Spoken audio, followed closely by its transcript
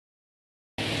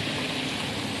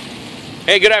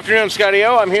Hey, good afternoon, I'm Scotty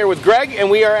O. I'm here with Greg,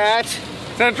 and we are at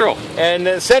Central.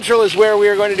 And Central is where we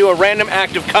are going to do a random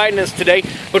act of kindness today.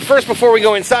 But first, before we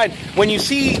go inside, when you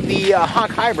see the Hawk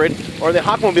Hybrid, or the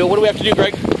Hawkmobile, what do we have to do,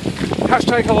 Greg?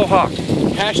 Hashtag Hello Hawk.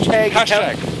 Hashtag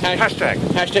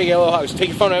Hello Hawk. Take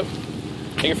your phone out.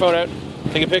 Take your phone out.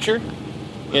 Take a picture.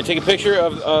 Yeah, take a picture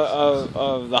of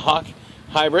the Hawk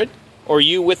Hybrid, or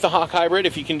you with the Hawk Hybrid,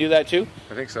 if you can do that too.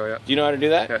 I think so, yeah. Do you know how to do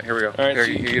that? Yeah, here we go. All right, here,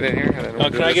 so you get in here.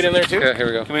 Can I get in there too? Yeah, here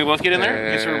we go. Can we both get in there?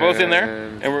 Okay, so we're both in there,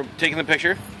 and we're taking the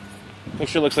picture.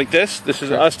 Picture looks like this. This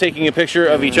is us taking a picture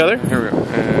of each other. Here we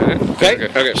go.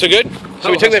 Okay. So good. So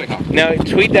we took that. Now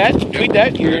tweet that. Tweet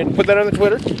that. You're gonna put that on the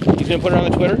Twitter. He's gonna put it on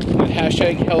the Twitter with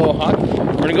hashtag Hello Hawk.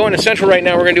 We're gonna go into Central right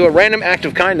now. We're gonna do a random act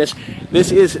of kindness.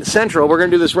 This is Central. We're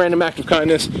gonna do this random act of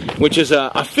kindness, which is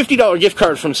a $50 gift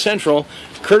card from Central,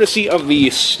 courtesy of the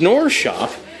Snore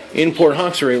Shop in Port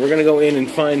Hawkesbury. We're gonna go in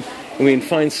and find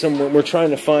someone. We're trying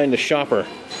to find a shopper.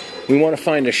 We want to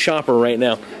find a shopper right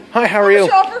now. Hi, how are you?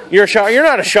 You're a shopper. You're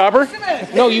not a shopper.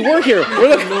 No, you work here. We're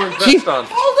looking.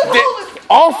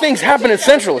 All things happen at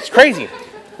Central. It's crazy.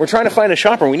 We're trying to find a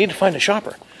shopper. We need to find a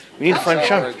shopper. We need to find a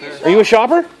shopper. Are you a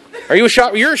shopper? Are you a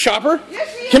shopper? You're a shopper?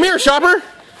 Come here, shopper.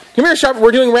 Come here, shopper.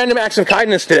 We're doing random acts of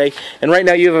kindness today, and right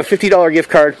now you have a $50 gift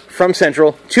card from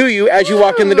Central to you as you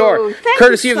walk in the door,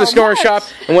 courtesy of the Snore Shop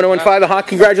and 1015 The Hawk.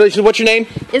 Congratulations. What's your name?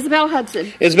 Isabel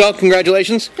Hudson. Isabel,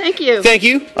 congratulations. Thank you. Thank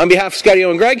you. On behalf of Scotty O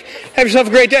and Greg, have yourself a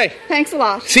great day. Thanks a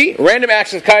lot. See, random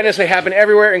acts of kindness, they happen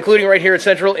everywhere, including right here at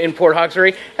Central in Port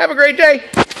Hawkesbury. Have a great day.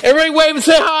 Everybody wave and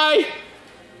say hi.